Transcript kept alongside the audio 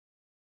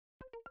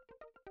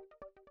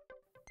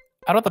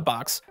Out of the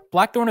box,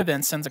 Blackthorn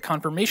Events sends a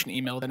confirmation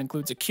email that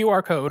includes a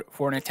QR code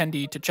for an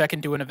attendee to check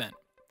into an event.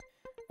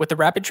 With the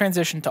rapid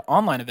transition to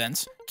online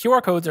events,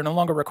 QR codes are no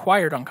longer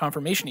required on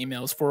confirmation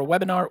emails for a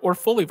webinar or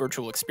fully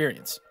virtual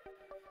experience.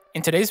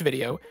 In today's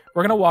video,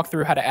 we're going to walk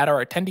through how to add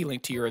our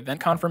AttendeeLink to your event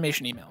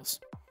confirmation emails.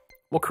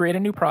 We'll create a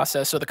new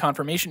process so the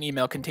confirmation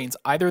email contains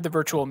either the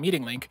virtual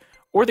meeting link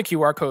or the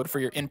QR code for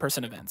your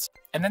in-person events,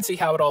 and then see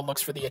how it all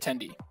looks for the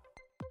attendee.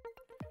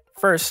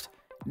 First,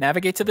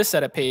 navigate to the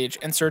setup page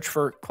and search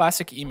for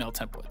classic email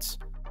templates.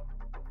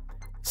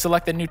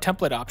 Select the new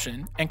template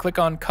option and click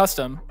on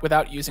custom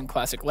without using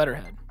classic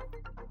letterhead.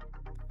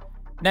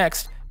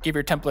 Next, give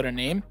your template a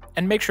name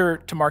and make sure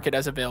to mark it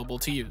as available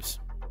to use.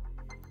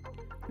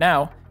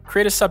 Now,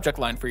 create a subject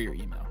line for your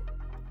email.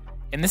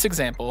 In this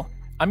example,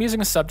 I'm using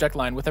a subject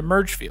line with a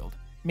merge field,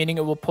 meaning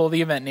it will pull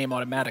the event name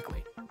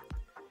automatically.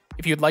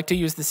 If you'd like to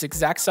use this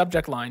exact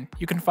subject line,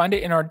 you can find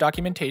it in our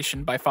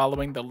documentation by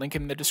following the link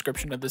in the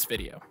description of this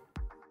video.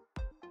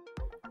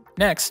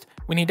 Next,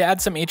 we need to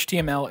add some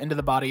HTML into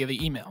the body of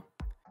the email.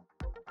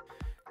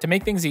 To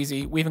make things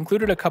easy, we've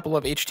included a couple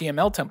of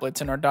HTML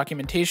templates in our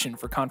documentation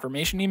for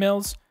confirmation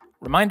emails,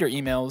 reminder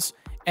emails,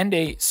 and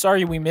a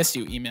 "sorry we missed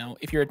you" email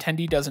if your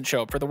attendee doesn't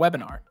show up for the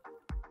webinar.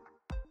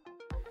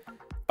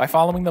 By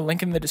following the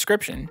link in the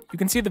description, you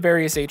can see the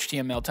various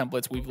HTML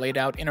templates we've laid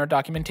out in our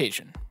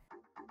documentation.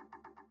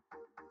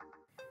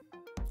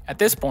 At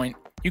this point,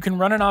 you can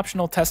run an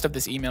optional test of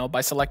this email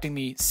by selecting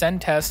the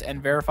Send Test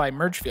and Verify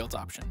Merge Fields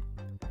option.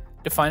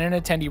 Define an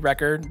attendee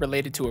record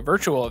related to a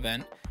virtual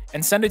event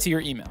and send it to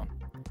your email.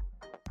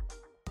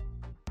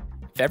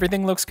 If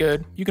everything looks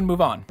good, you can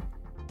move on.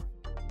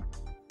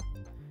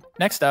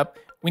 Next up,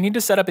 we need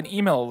to set up an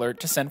email alert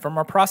to send from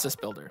our process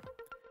builder.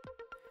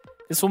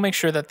 This will make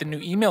sure that the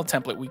new email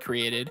template we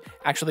created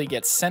actually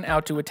gets sent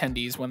out to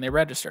attendees when they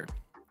register.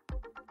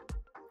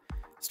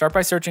 Start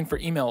by searching for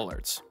email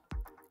alerts.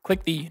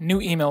 Click the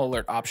New Email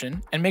Alert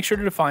option and make sure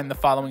to define the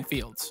following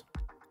fields.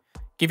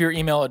 Give your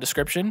email a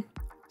description,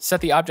 set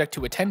the object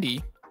to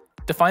attendee,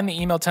 define the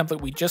email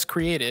template we just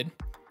created,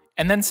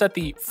 and then set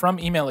the From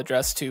email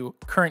address to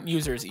current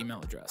user's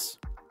email address.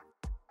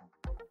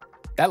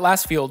 That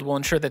last field will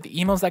ensure that the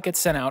emails that get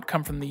sent out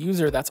come from the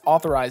user that's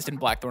authorized in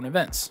Blackthorn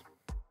Events.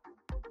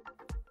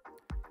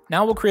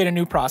 Now we'll create a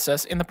new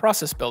process in the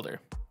Process Builder.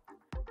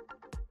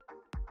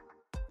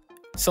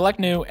 Select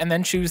New and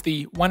then choose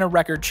the When a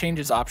Record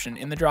Changes option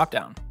in the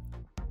dropdown.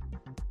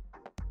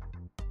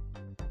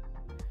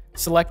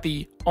 Select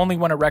the Only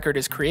When a Record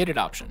is Created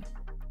option.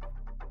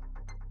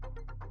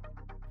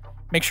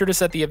 Make sure to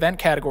set the event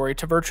category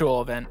to Virtual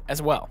Event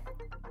as well.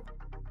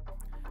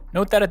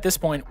 Note that at this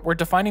point, we're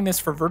defining this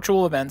for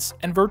virtual events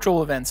and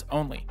virtual events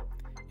only.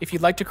 If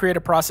you'd like to create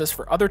a process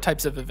for other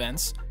types of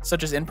events,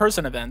 such as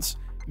in-person events,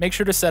 make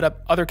sure to set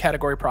up other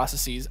category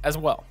processes as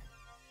well.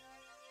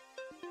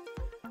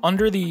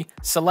 Under the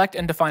Select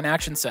and Define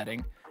Action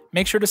setting,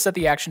 make sure to set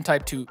the action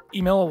type to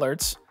Email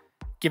Alerts,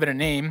 give it a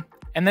name,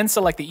 and then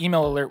select the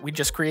email alert we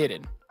just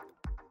created.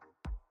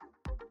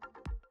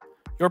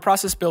 Your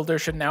process builder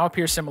should now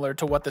appear similar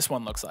to what this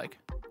one looks like.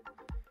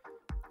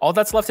 All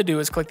that's left to do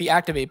is click the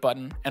Activate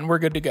button, and we're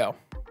good to go.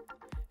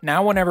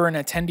 Now whenever an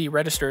attendee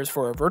registers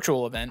for a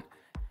virtual event,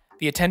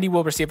 the attendee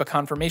will receive a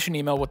confirmation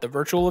email with the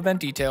virtual event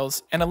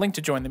details and a link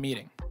to join the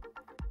meeting.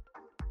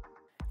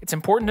 It's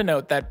important to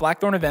note that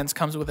Blackthorn Events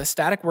comes with a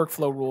static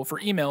workflow rule for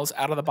emails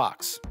out of the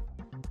box.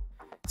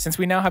 Since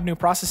we now have new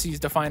processes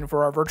defined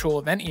for our virtual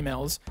event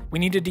emails, we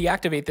need to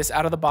deactivate this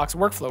out-of-the-box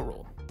workflow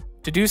rule.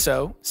 To do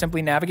so,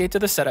 simply navigate to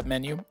the Setup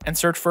menu and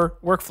search for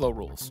Workflow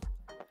Rules.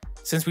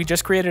 Since we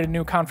just created a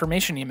new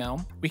confirmation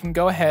email, we can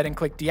go ahead and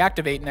click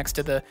Deactivate next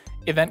to the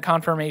Event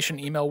Confirmation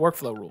Email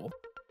Workflow rule.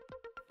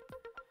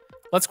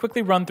 Let's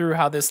quickly run through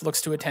how this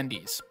looks to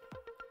attendees.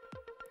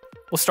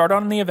 We'll start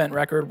on the event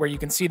record where you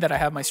can see that I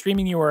have my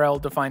streaming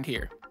URL defined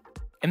here.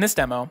 In this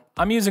demo,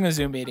 I'm using a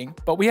Zoom meeting,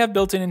 but we have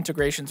built-in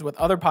integrations with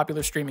other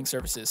popular streaming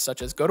services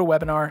such as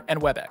GoToWebinar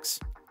and WebEx.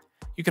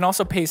 You can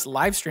also paste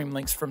live stream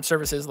links from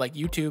services like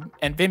YouTube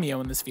and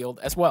Vimeo in this field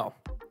as well.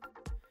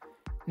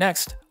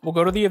 Next, we'll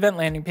go to the event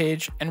landing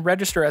page and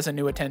register as a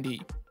new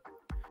attendee.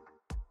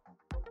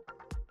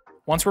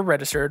 Once we're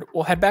registered,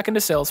 we'll head back into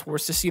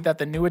Salesforce to see that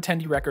the new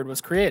attendee record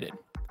was created.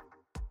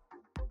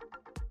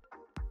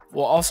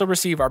 We'll also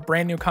receive our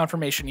brand new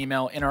confirmation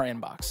email in our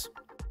inbox.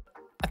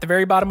 At the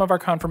very bottom of our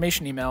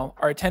confirmation email,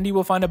 our attendee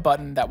will find a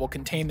button that will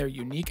contain their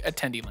unique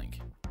attendee link.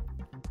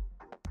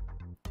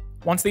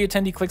 Once the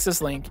attendee clicks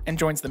this link and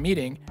joins the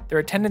meeting, their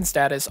attendance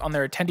status on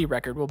their attendee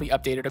record will be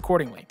updated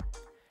accordingly.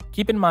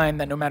 Keep in mind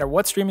that no matter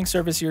what streaming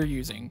service you're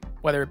using,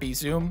 whether it be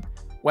Zoom,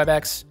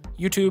 WebEx,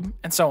 YouTube,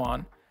 and so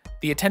on,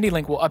 the attendee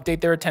link will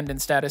update their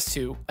attendance status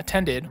to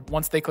Attended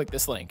once they click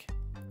this link.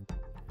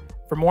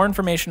 For more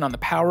information on the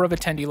power of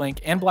AttendeeLink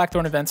and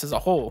Blackthorn Events as a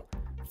whole,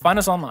 find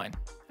us online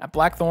at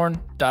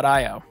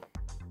blackthorn.io.